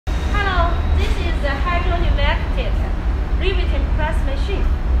riveting press machine.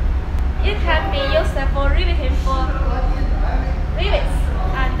 It can be used for riveting for rivets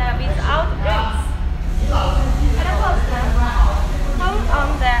and without rivets. And turn on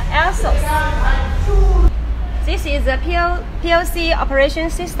the air source. This is the PLC operation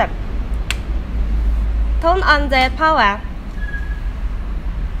system. Turn on the power.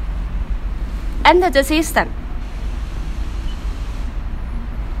 Enter the system.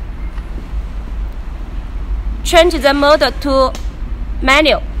 Change the mode to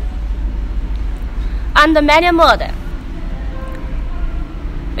manual. On the manual mode,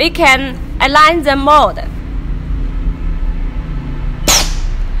 we can align the mode.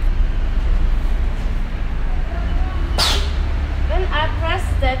 When I press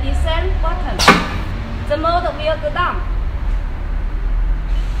the descent button, the mode will go down.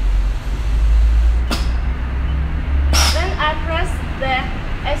 When I press the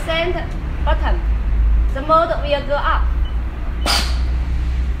ascent button, the mode will go up.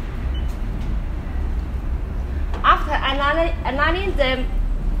 After aligning the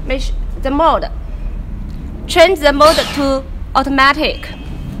mode, change the mode to automatic.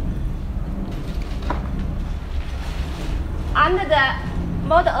 Under the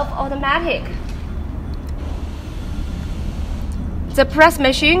mode of automatic, the press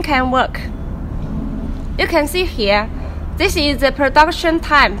machine can work. You can see here, this is the production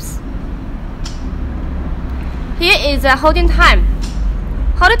times. Here is the holding time.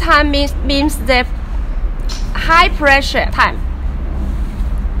 Holding time means the high pressure time.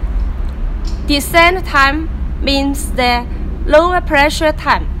 Descent time means the lower pressure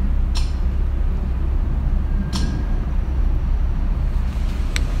time.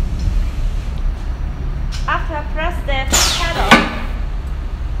 After press the pedal,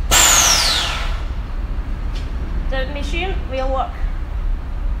 the machine will work.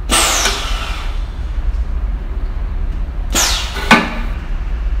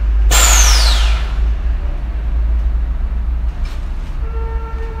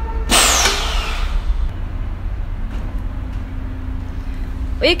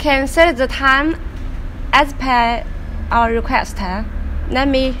 We can set the time as per our request. Let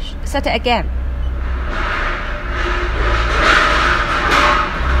me set it again.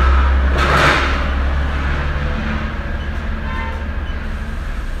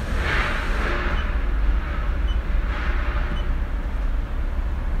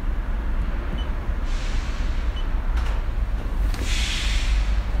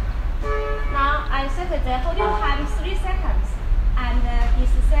 Now I set the holding time 3 seconds. And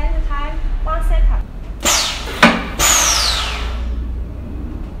descent time 1 second.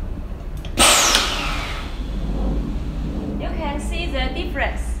 You can see the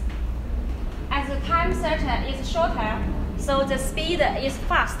difference. As the time setter is shorter, so the speed is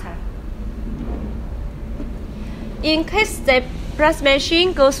faster. In case the press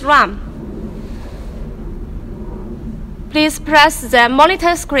machine goes wrong, please press the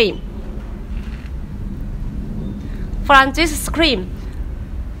monitor screen. From this screen,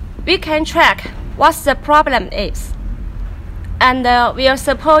 we can track what the problem is, and we'll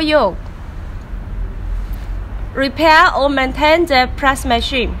support you repair or maintain the press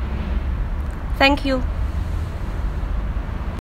machine. Thank you.